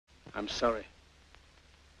I'm sorry,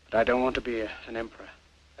 but I don't want to be an emperor.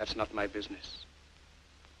 That's not my business.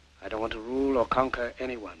 I don't want to rule or conquer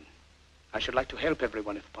anyone. I should like to help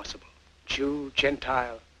everyone if possible. Jew,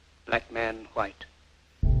 Gentile, black man, white.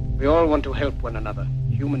 We all want to help one another.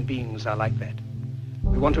 Human beings are like that.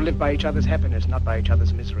 We want to live by each other's happiness, not by each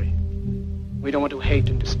other's misery. We don't want to hate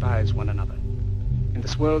and despise one another. In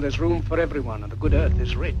this world there's room for everyone, and the good earth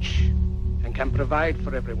is rich and can provide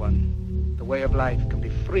for everyone. The way of life can be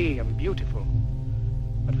free and beautiful,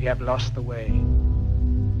 but we have lost the way.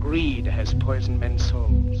 Greed has poisoned men's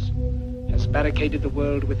souls, has barricaded the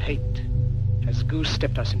world with hate, has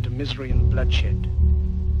goose-stepped us into misery and bloodshed.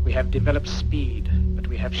 We have developed speed, but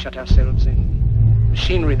we have shut ourselves in.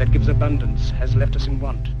 Machinery that gives abundance has left us in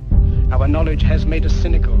want. Our knowledge has made us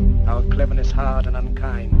cynical, our cleverness hard and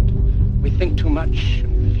unkind. We think too much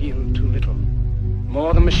and feel too little.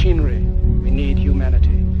 More than machinery, we need humanity.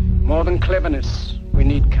 More than cleverness, we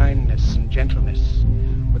need kindness and gentleness.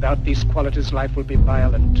 Without these qualities, life will be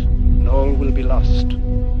violent, and all will be lost.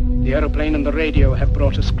 The aeroplane and the radio have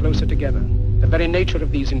brought us closer together. The very nature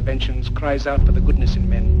of these inventions cries out for the goodness in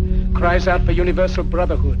men, cries out for universal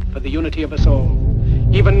brotherhood, for the unity of us all.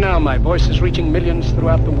 Even now, my voice is reaching millions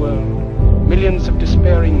throughout the world. Millions of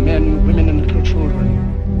despairing men, women, and little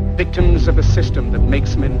children, victims of a system that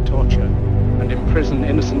makes men torture and imprison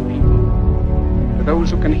innocent people. To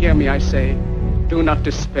those who can hear me, I say, do not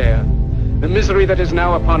despair. The misery that is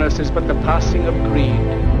now upon us is but the passing of greed,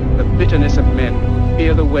 the bitterness of men who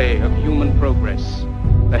fear the way of human progress.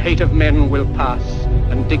 The hate of men will pass,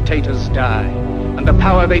 and dictators die, and the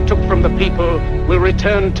power they took from the people will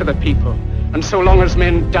return to the people. And so long as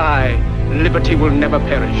men die, liberty will never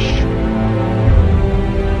perish.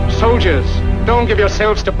 Soldiers, don't give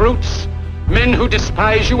yourselves to brutes. Men who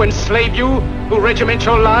despise you, enslave you, who regiment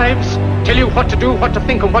your lives, tell you what to do, what to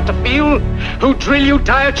think, and what to feel, who drill you,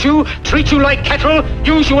 diet you, treat you like cattle,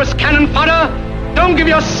 use you as cannon fodder. Don't give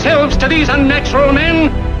yourselves to these unnatural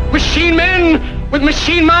men, machine men with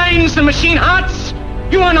machine minds and machine hearts.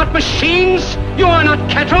 You are not machines, you are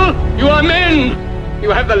not cattle, you are men. You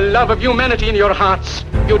have the love of humanity in your hearts.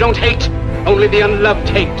 You don't hate, only the unloved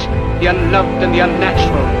hate, the unloved and the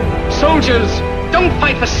unnatural. Soldiers, don't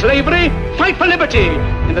fight for slavery, fight for liberty.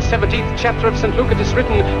 In the 17th chapter of St. Luke it is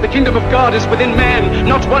written, the kingdom of God is within man,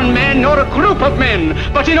 not one man nor a group of men,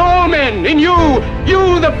 but in all men, in you.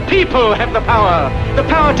 You, the people, have the power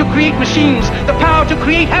to create machines, the power to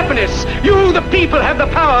create happiness. You, the people, have the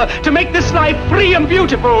power to make this life free and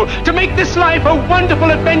beautiful, to make this life a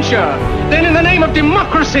wonderful adventure. Then in the name of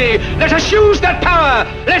democracy, let us use that power.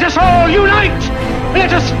 Let us all unite.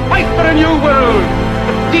 Let us fight for a new world,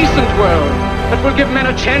 a decent world, that will give men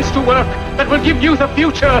a chance to work, that will give youth a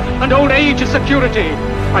future and old age a security.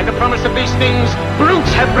 By the promise of these things, brutes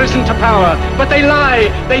have risen to power, but they lie.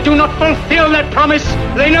 They do not fulfill that promise.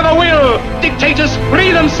 They never will. Dictators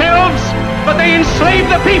free themselves, but they enslave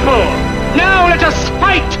the people. Now let us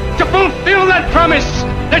fight to fulfill that promise.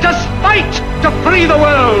 Let us fight to free the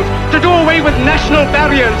world, to do away with national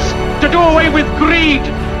barriers, to do away with greed,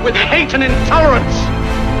 with hate and intolerance.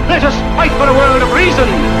 Let us fight for a world of reason,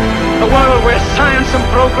 a world where science and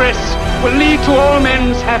progress will lead to all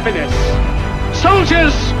men's happiness.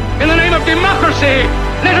 Soldiers, in the name of democracy,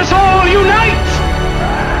 let us all unite!